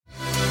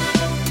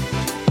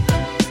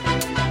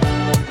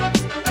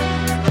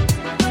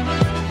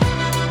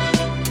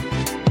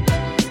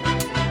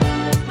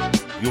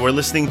You are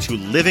listening to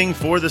Living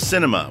for the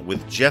Cinema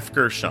with Jeff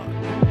Gershon.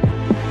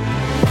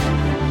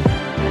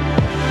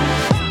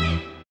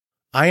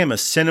 I am a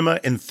cinema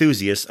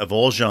enthusiast of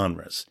all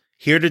genres,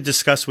 here to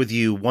discuss with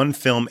you one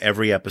film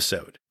every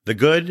episode. The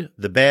good,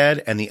 the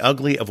bad, and the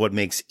ugly of what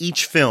makes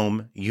each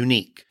film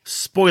unique.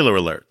 Spoiler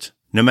alert.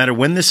 No matter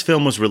when this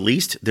film was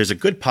released, there's a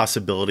good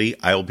possibility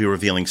I will be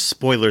revealing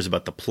spoilers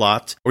about the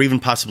plot or even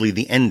possibly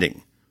the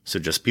ending, so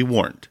just be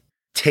warned.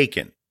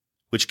 Taken,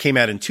 which came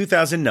out in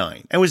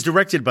 2009 and was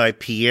directed by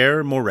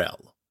Pierre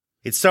Morel.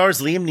 It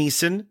stars Liam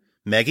Neeson,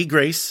 Maggie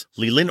Grace,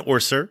 Leland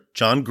Orser,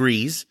 John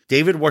Grease,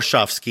 David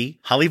Warshawski,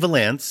 Holly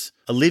Valance,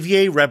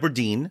 Olivier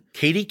Rabardine,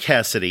 Katie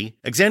Cassidy,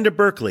 Alexander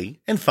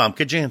Berkeley, and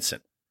Famke Janssen.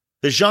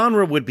 The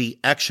genre would be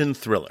action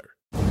thriller.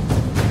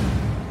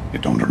 You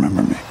don't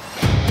remember me.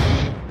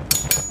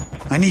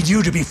 I need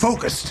you to be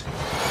focused.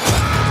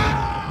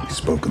 We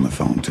spoke on the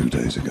phone 2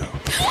 days ago.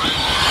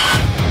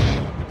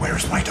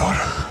 Where's my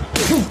daughter?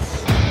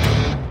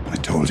 I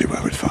told you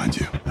I would find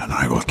you, and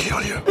I will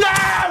kill you.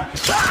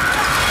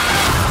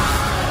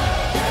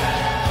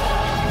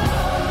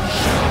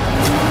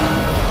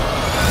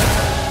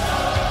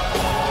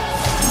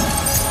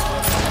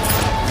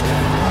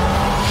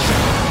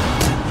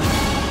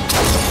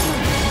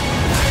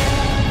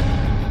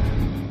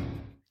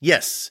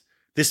 Yes,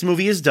 this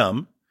movie is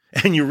dumb,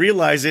 and you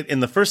realize it in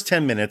the first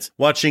 10 minutes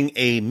watching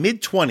a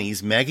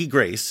mid-20s Maggie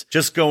Grace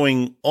just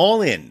going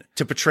all in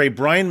to portray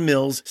Brian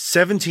Mills'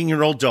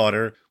 17-year-old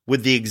daughter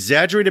with the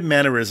exaggerated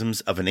mannerisms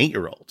of an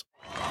 8-year-old.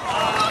 Oh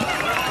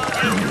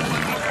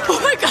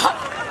my God!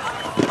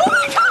 Oh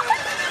my God!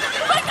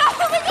 Oh my God!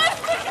 Oh my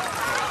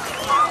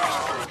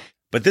God!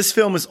 But this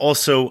film is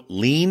also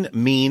lean,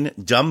 mean,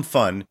 dumb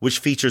fun, which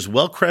features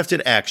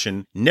well-crafted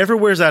action, never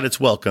wears out its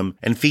welcome,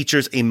 and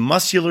features a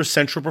muscular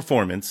central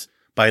performance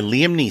by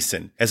Liam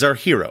Neeson as our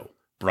hero,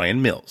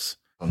 Brian Mills.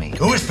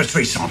 Who is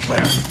Patrice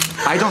St-Clair?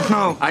 I don't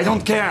know. I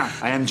don't care.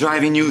 I am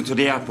driving you to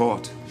the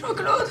airport.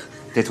 Jean-Claude!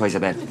 Tais-toi,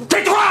 Isabelle.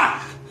 Tais-toi!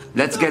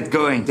 Let's get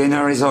going.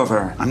 Dinner is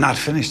over. I'm not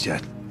finished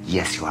yet.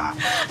 Yes, you are.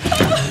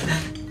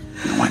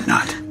 No, I'm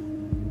not.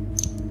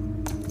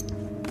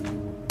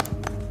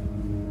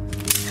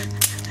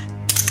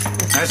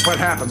 That's what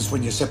happens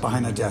when you sit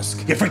behind a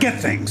desk. You forget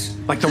things,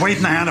 like the weight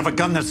in the hand of a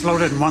gun that's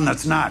loaded and one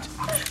that's not.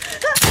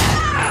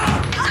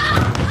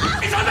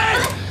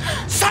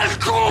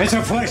 It's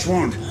a flesh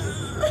wound.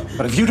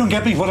 But if you don't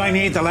get me what I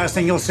need, the last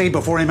thing you'll see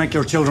before I make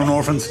your children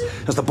orphans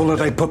is the bullet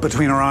I put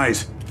between her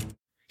eyes.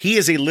 He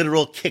is a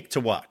literal kick to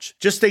watch.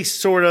 Just a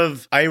sort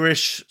of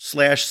Irish /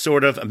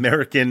 sort of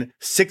American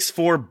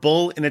 6'4"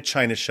 bull in a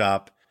china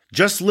shop,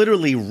 just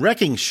literally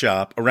wrecking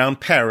shop around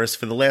Paris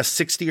for the last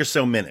 60 or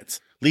so minutes,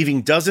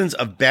 leaving dozens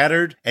of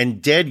battered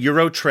and dead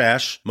Euro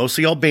trash,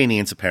 mostly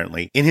Albanians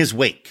apparently, in his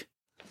wake.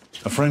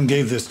 A friend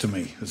gave this to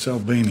me. It's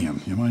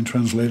Albanian. You mind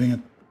translating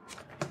it?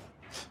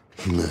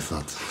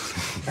 Method.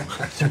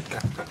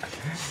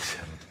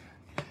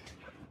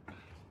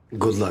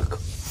 Good luck.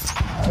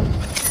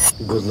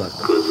 Good luck.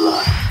 Good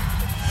luck.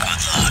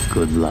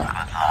 Good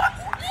luck.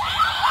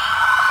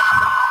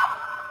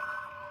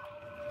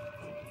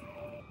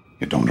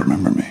 You don't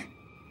remember me.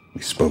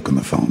 We spoke on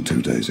the phone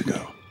 2 days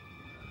ago.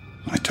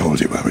 I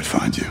told you I would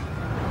find you.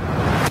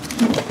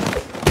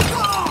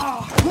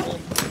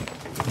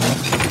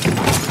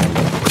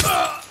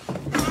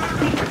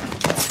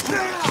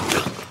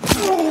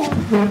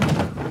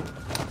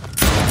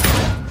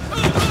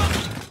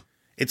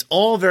 It's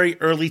all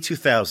very early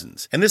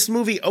 2000s, and this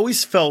movie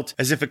always felt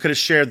as if it could have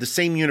shared the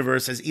same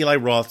universe as Eli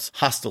Roth's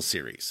Hostel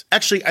series.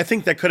 Actually, I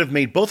think that could have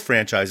made both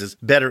franchises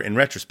better in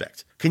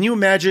retrospect. Can you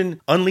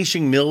imagine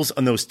unleashing Mills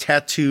on those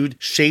tattooed,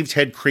 shaved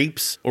head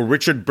creeps, or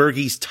Richard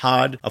Burgie's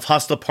Todd of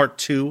Hostel Part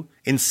 2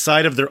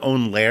 inside of their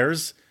own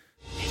lairs?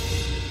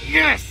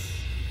 Yes!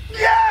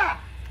 Yeah!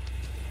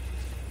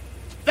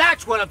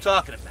 That's what I'm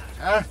talking about,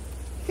 huh?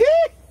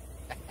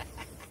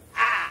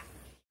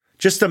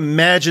 Just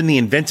imagine the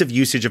inventive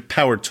usage of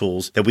power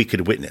tools that we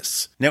could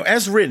witness. Now,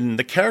 as written,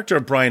 the character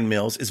of Brian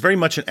Mills is very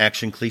much an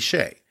action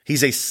cliche.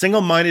 He's a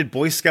single-minded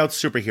Boy Scout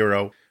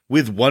superhero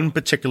with one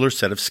particular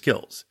set of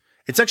skills.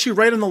 It's actually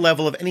right on the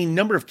level of any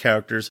number of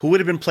characters who would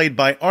have been played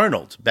by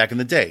Arnold back in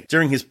the day,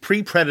 during his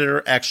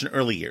pre-Predator action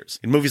early years,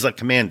 in movies like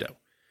Commando.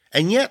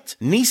 And yet,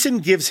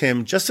 Neeson gives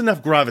him just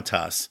enough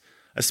gravitas,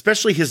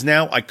 especially his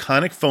now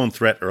iconic phone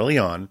threat early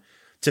on,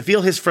 to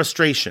feel his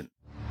frustration.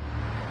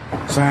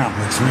 Sam,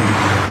 it's me.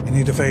 I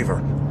need a favor.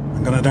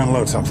 I'm going to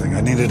download something.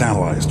 I need it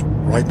analyzed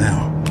right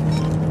now.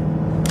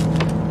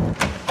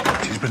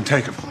 She's been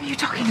taken. What are you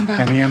talking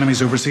about? Any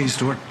enemies overseas,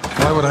 Stuart?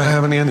 Why would I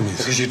have any enemies?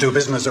 Because you do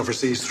business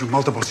overseas through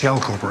multiple shell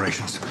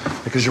corporations.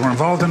 Because you were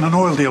involved in an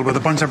oil deal with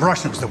a bunch of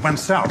Russians that went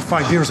south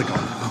 5 years ago.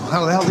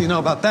 How the hell do you know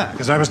about that?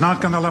 Because I was not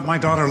going to let my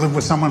daughter live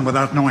with someone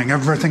without knowing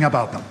everything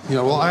about them.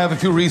 Yeah, well, I have a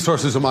few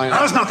resources of my own.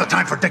 Now's not the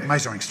time for dick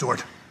measuring,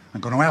 Stuart. I'm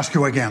going to ask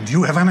you again. Do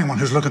you have anyone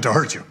who's looking to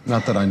hurt you?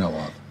 Not that I know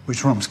of.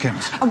 Which room's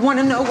Kim's? I want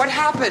to know what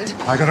happened.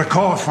 I got a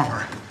call from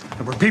her.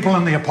 There were people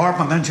in the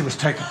apartment, then she was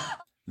taken.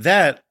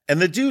 That,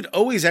 And the dude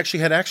always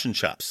actually had action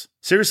chops.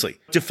 Seriously.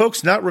 Do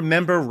folks not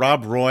remember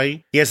Rob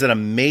Roy? He has that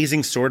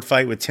amazing sword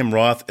fight with Tim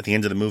Roth at the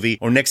end of the movie,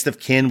 or Next of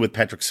Kin with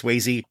Patrick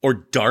Swayze, or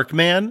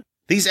Darkman.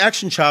 These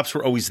action chops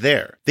were always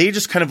there. They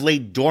just kind of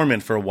laid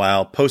dormant for a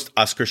while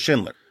post-Oskar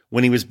Schindler,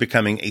 when he was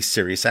becoming a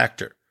serious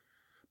actor.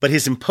 But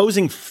his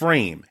imposing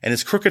frame and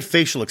his crooked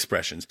facial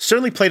expressions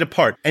certainly played a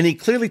part, and he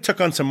clearly took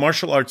on some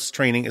martial arts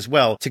training as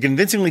well to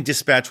convincingly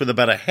dispatch with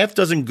about a half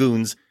dozen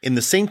goons in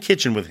the same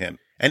kitchen with him,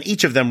 and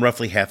each of them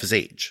roughly half his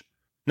age.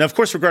 Now, of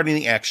course, regarding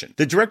the action,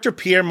 the director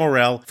Pierre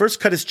Morel first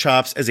cut his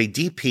chops as a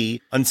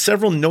DP on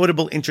several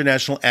notable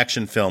international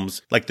action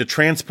films like the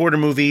Transporter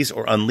movies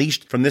or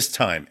Unleashed from this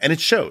time, and it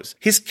shows.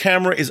 His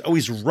camera is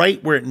always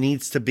right where it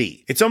needs to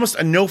be. It's almost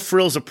a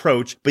no-frills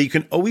approach, but you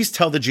can always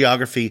tell the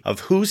geography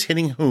of who's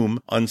hitting whom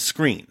on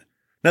screen.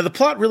 Now, the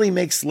plot really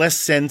makes less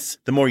sense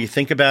the more you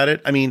think about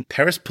it. I mean,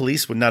 Paris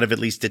police would not have at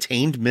least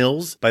detained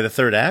Mills by the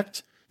third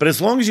act, but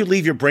as long as you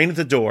leave your brain at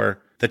the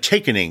door, The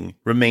Takening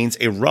remains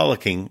a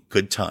rollicking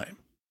good time.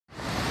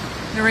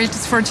 The rate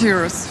is 40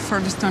 euros for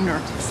the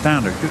standard.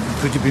 Standard?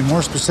 Could you be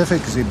more specific?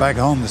 Because back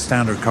home, the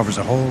standard covers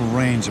a whole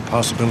range of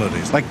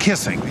possibilities. Like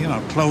kissing,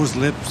 closed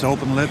lips,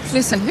 open lips.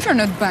 Listen, if you're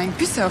not buying,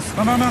 piss off.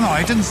 No,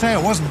 I didn't say I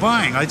wasn't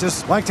buying. I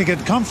just like to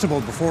get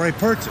comfortable before I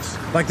purchase.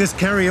 Like this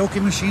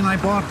karaoke machine I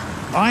bought.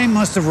 I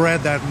must have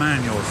read that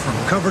manual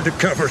from cover to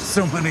cover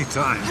so many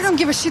times. I don't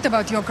give a shit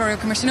about your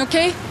karaoke machine,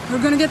 okay? You're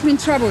gonna get me in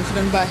trouble if you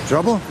don't buy.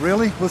 Trouble?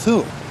 Really? With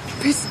who?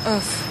 Piss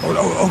off.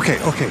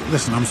 Okay.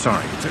 Listen, I'm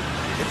sorry.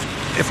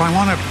 If I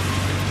want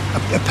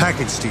a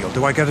package deal,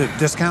 do I get a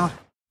discount?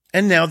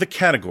 And now the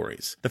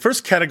categories. The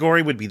first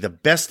category would be the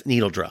best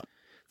needle drop.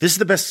 This is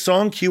the best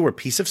song cue or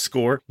piece of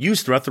score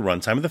used throughout the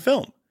runtime of the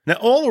film. Now,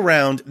 all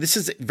around, this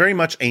is very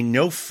much a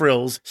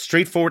no-frills,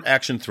 straightforward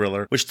action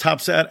thriller, which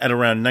tops out at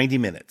around 90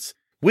 minutes.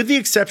 With the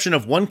exception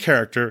of one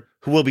character,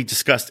 who will be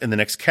discussed in the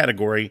next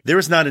category, there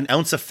is not an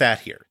ounce of fat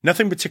here.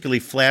 Nothing particularly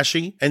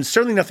flashy, and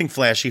certainly nothing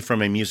flashy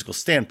from a musical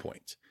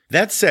standpoint.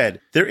 That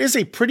said, there is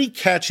a pretty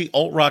catchy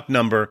alt-rock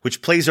number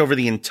which plays over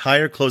the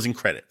entire closing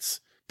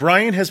credits.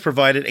 Brian has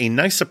provided a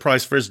nice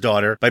surprise for his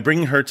daughter by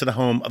bringing her to the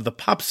home of the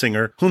pop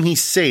singer whom he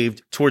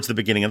saved towards the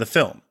beginning of the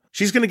film.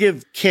 She's going to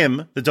give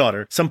Kim, the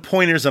daughter, some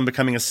pointers on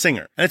becoming a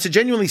singer, and it's a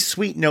genuinely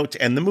sweet note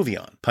to end the movie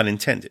on, pun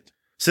intended.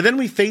 So then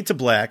we fade to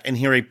black and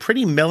hear a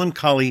pretty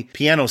melancholy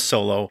piano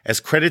solo as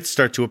credits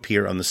start to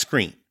appear on the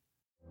screen.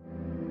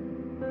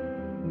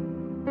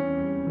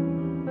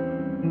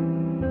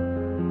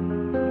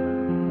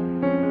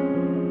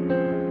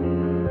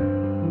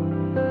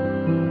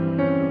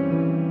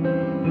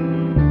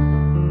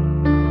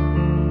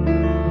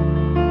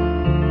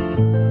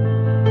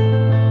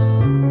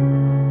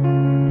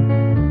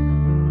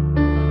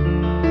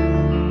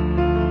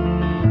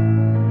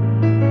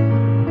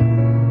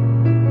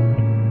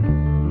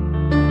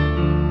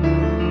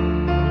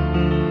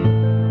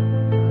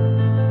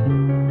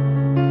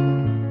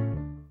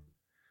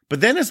 But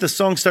then as the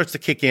song starts to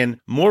kick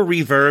in, more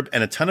reverb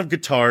and a ton of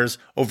guitars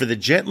over the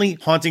gently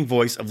haunting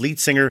voice of lead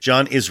singer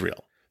John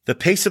Israel. The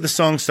pace of the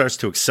song starts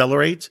to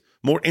accelerate,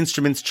 more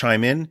instruments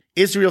chime in,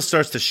 Israel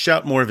starts to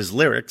shout more of his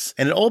lyrics,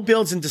 and it all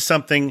builds into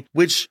something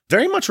which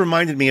very much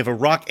reminded me of a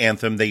rock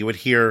anthem that you would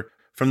hear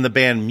from the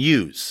band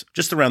Muse,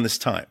 just around this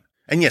time.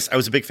 And yes, I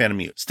was a big fan of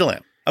Muse, still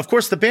am. Of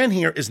course, the band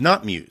here is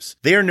not Muse.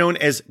 They are known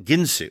as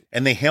Ginsu,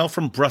 and they hail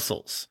from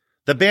Brussels.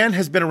 The band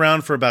has been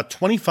around for about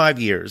 25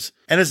 years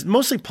and is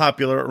mostly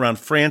popular around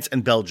France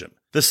and Belgium.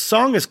 The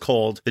song is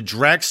called The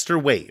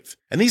Dragster Wave,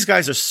 and these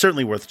guys are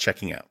certainly worth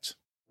checking out.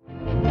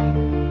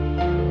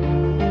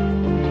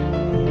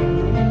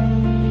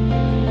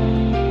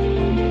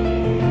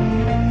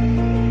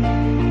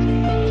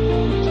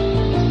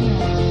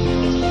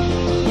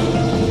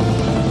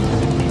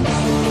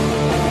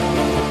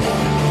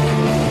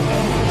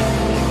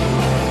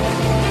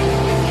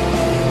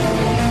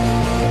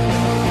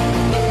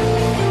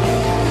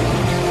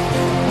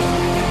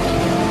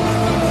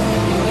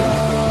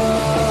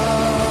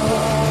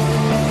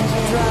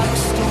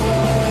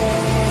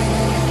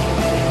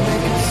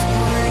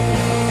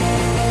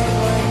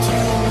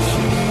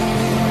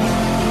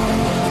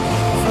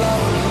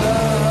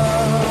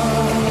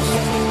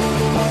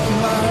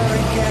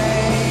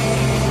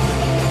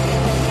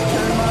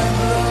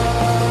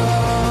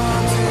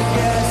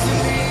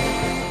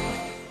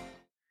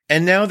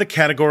 And now the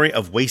category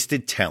of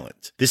wasted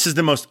talent. This is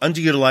the most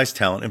underutilized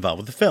talent involved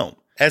with the film.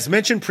 As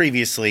mentioned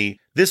previously,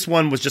 this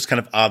one was just kind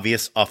of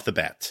obvious off the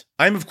bat.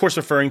 I'm of course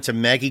referring to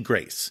Maggie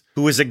Grace,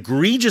 who is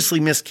egregiously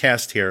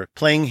miscast here,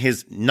 playing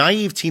his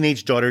naive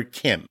teenage daughter,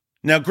 Kim.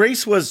 Now,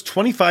 Grace was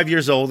 25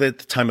 years old at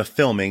the time of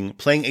filming,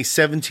 playing a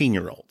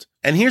 17-year-old.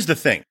 And here's the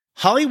thing.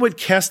 Hollywood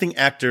casting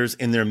actors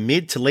in their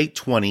mid to late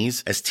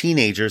 20s as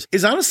teenagers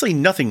is honestly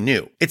nothing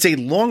new. It's a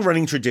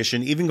long-running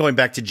tradition, even going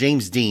back to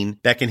James Dean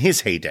back in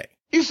his heyday.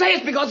 You say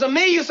it's because of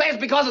me? You say it's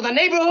because of the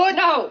neighborhood?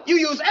 No. You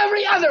use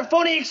every other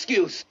phony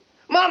excuse.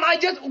 Mom, I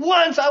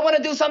want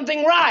to do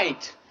something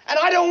right. And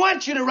I don't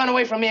want you to run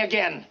away from me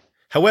again.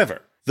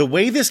 However, The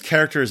way this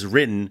character is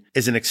written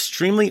is an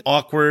extremely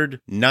awkward,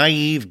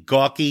 naive,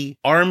 gawky,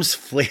 arms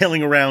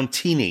flailing around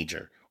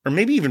teenager, or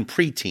maybe even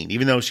preteen,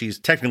 even though she's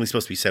technically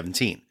supposed to be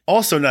 17.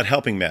 Also not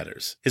helping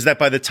matters is that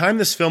by the time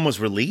this film was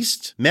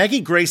released, Maggie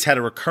Grace had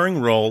a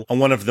recurring role on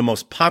one of the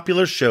most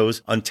popular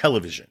shows on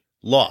television,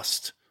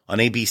 Lost, on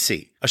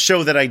ABC, a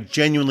show that I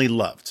genuinely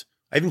loved.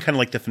 I even kind of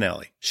liked the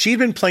finale. She'd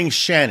been playing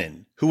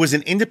Shannon, who was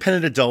an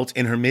independent adult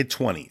in her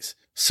mid-20s.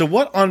 So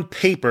what on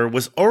paper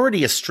was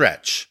already a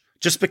stretch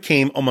just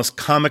became almost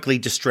comically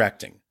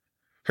distracting.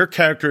 Her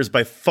character is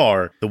by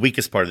far the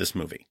weakest part of this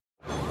movie.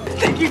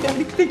 Thank you,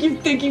 Daddy. Thank you,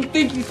 thank you,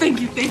 thank you,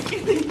 thank you, thank you,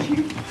 thank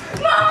you.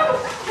 No!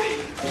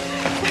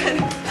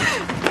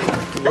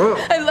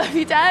 Whoa. I love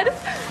you, Dad.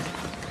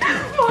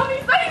 Mommy,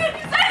 say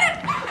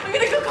it! I'm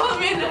gonna go call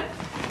him in.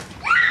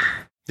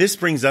 This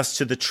brings us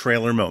to the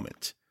trailer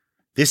moment.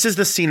 This is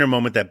the scene or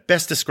moment that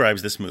best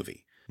describes this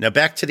movie. Now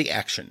back to the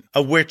action,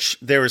 of which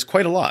there is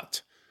quite a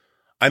lot.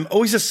 I'm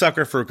always a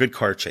sucker for a good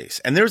car chase,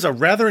 and there's a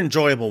rather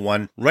enjoyable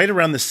one right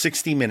around the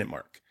 60-minute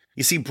mark.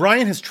 You see,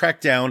 Brian has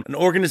tracked down an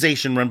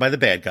organization run by the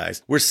bad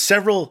guys, where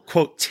several,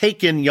 quote,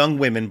 taken young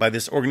women by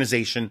this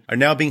organization are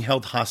now being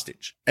held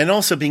hostage, and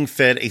also being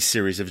fed a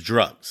series of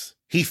drugs.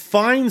 He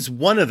finds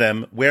one of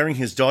them wearing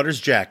his daughter's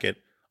jacket,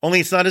 only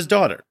it's not his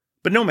daughter.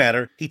 But no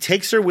matter, he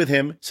takes her with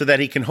him so that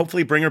he can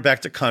hopefully bring her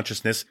back to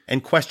consciousness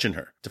and question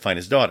her to find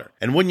his daughter.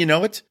 And wouldn't you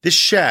know it, this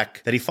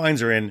shack that he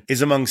finds her in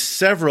is among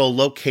several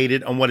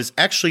located on what is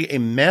actually a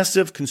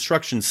massive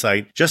construction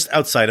site just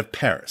outside of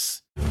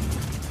Paris.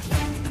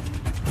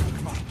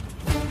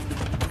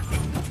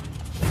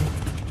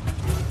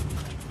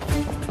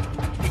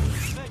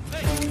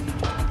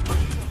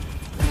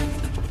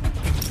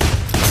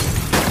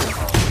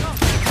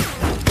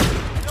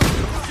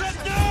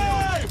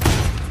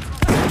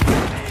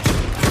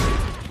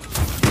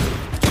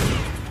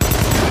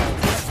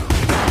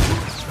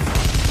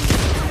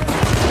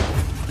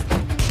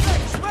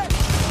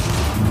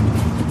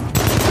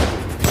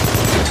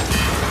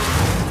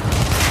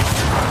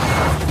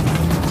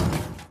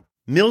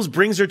 Mills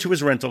brings her to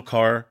his rental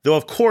car, though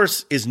of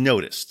course is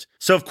noticed.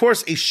 So of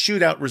course a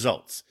shootout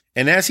results.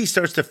 And as he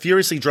starts to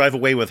furiously drive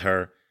away with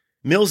her,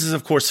 Mills is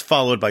of course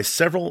followed by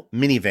several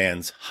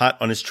minivans hot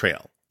on his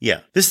trail.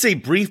 Yeah, this is a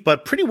brief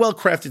but pretty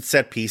well-crafted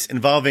set piece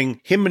involving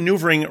him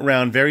maneuvering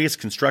around various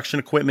construction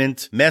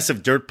equipment,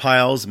 massive dirt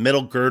piles,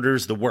 metal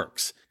girders, the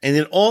works. And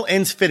it all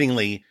ends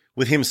fittingly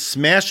with him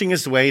smashing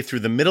his way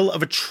through the middle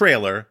of a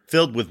trailer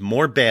filled with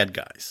more bad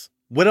guys.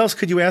 What else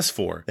could you ask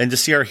for than to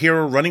see our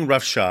hero running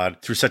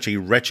roughshod through such a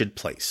wretched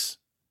place?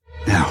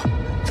 Now,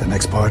 the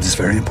next part is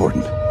very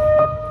important.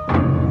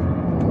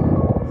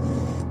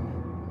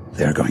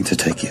 They're going to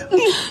take you.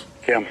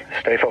 Kim,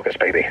 stay focused,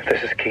 baby.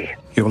 This is key.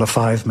 You will have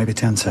 5, maybe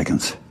 10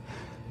 seconds.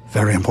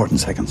 Very important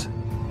seconds.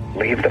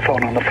 Leave the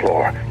phone on the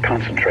floor.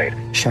 Concentrate.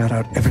 Shout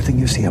out everything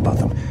you see about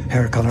them.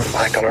 Hair color.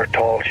 Eye color,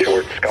 tall,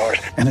 short, scars.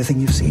 Anything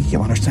you see,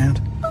 you understand?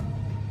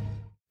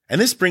 And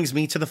this brings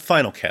me to the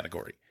final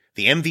category,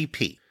 the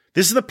MVP.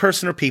 This is the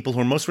person or people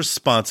who are most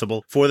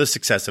responsible for the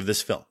success of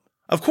this film.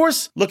 Of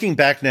course, looking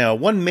back now,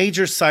 one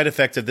major side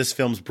effect of this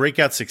film's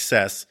breakout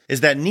success is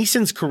that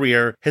Neeson's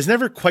career has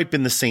never quite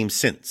been the same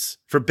since,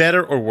 for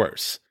better or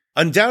worse.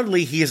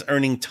 Undoubtedly, he is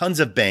earning tons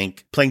of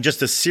bank, playing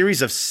just a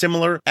series of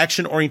similar,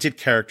 action-oriented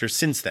characters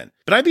since then.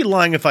 But I'd be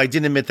lying if I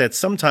didn't admit that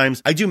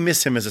sometimes I do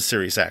miss him as a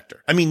serious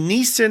actor. I mean,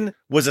 Neeson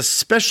was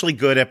especially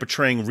good at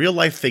portraying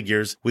real-life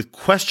figures with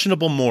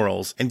questionable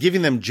morals and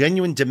giving them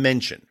genuine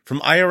dimension,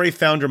 from IRA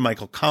founder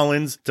Michael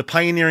Collins to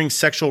pioneering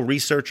sexual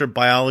researcher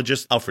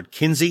biologist Alfred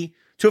Kinsey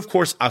to, of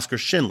course, Oskar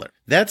Schindler.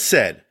 That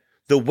said,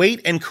 the weight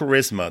and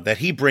charisma that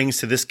he brings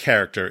to this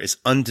character is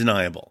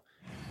undeniable.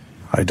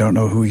 I don't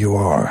know who you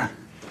are.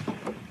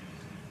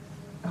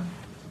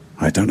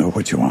 I don't know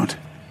what you want.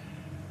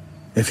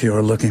 If you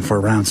are looking for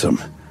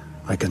ransom,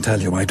 I can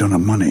tell you I don't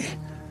have money.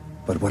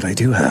 But what I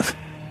do have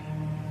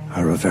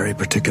are a very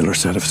particular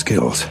set of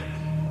skills.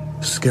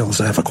 Skills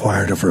I have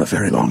acquired over a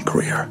very long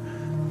career.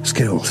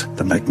 Skills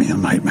that make me a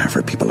nightmare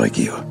for people like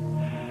you.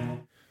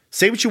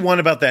 Say what you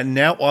want about that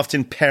now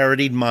often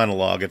parodied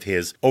monologue of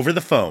his over the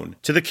phone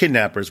to the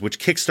kidnappers, which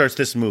kickstarts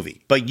this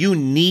movie. But you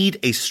need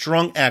a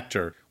strong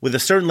actor with a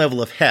certain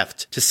level of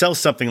heft to sell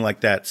something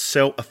like that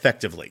so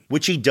effectively,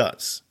 which he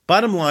does.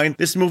 Bottom line,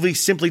 this movie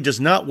simply does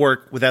not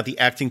work without the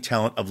acting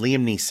talent of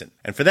Liam Neeson.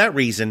 And for that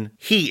reason,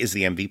 he is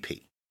the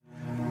MVP.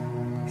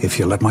 If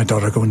you let my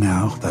daughter go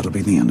now, that'll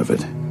be the end of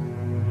it.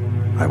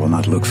 I will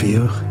not look for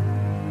you.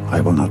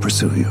 I will not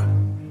pursue you.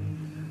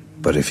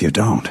 But if you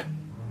don't,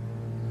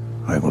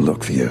 I will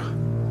look for you.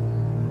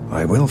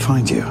 I will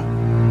find you.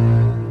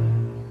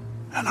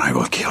 And I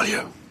will kill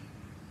you.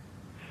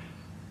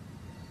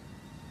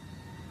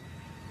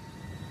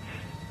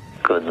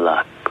 Good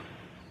luck.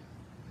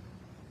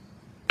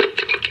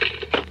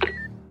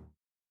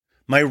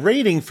 My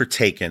rating for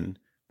Taken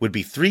would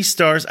be 3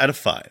 stars out of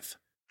 5.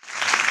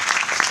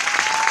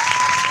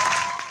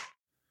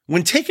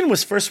 When Taken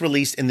was first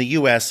released in the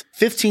US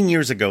 15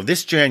 years ago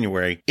this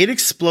January, it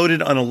exploded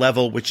on a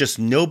level which just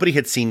nobody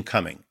had seen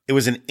coming. It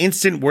was an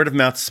instant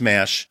word-of-mouth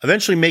smash,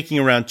 eventually making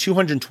around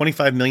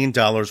 $225 million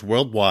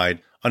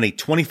worldwide on a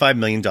 $25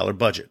 million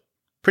budget.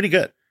 Pretty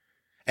good.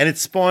 And it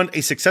spawned a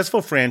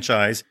successful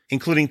franchise,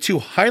 including 2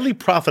 highly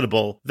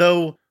profitable,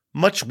 though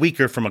much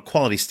weaker from a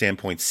quality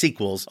standpoint,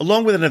 sequels,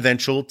 along with an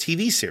eventual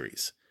TV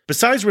series.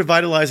 Besides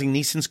revitalizing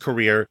Neeson's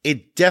career,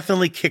 it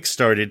definitely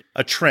kickstarted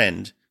a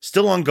trend,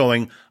 still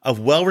ongoing, of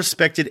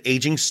well-respected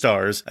aging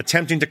stars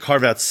attempting to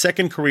carve out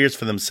second careers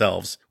for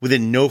themselves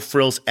within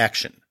no-frills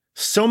action.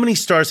 So many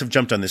stars have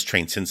jumped on this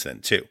train since then,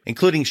 too,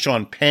 including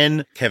Sean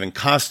Penn, Kevin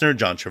Costner,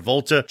 John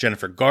Travolta,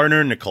 Jennifer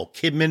Garner, Nicole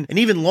Kidman, and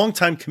even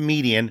longtime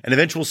comedian and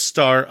eventual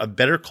star of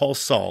Better Call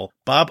Saul,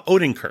 Bob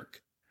Odenkirk.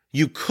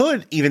 You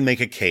could even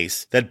make a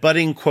case that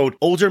budding, quote,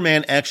 older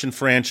man action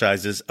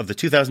franchises of the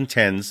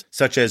 2010s,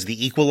 such as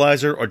The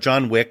Equalizer or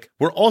John Wick,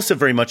 were also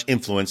very much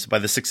influenced by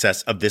the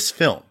success of this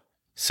film.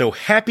 So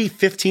happy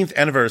 15th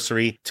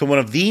anniversary to one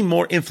of the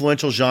more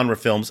influential genre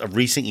films of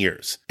recent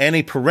years, and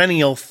a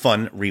perennial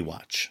fun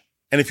rewatch.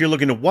 And if you're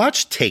looking to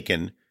watch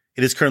Taken,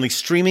 it is currently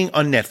streaming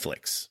on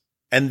Netflix.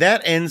 And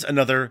that ends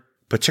another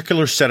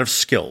particular set of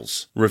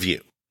skills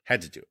review.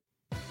 Had to do it.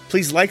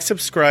 Please like,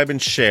 subscribe,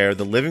 and share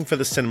the Living for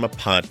the Cinema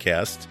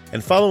podcast,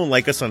 and follow and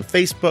like us on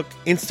Facebook,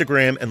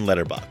 Instagram, and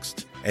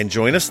Letterboxd. And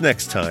join us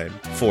next time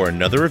for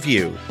another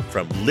review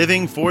from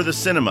Living for the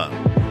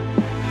Cinema.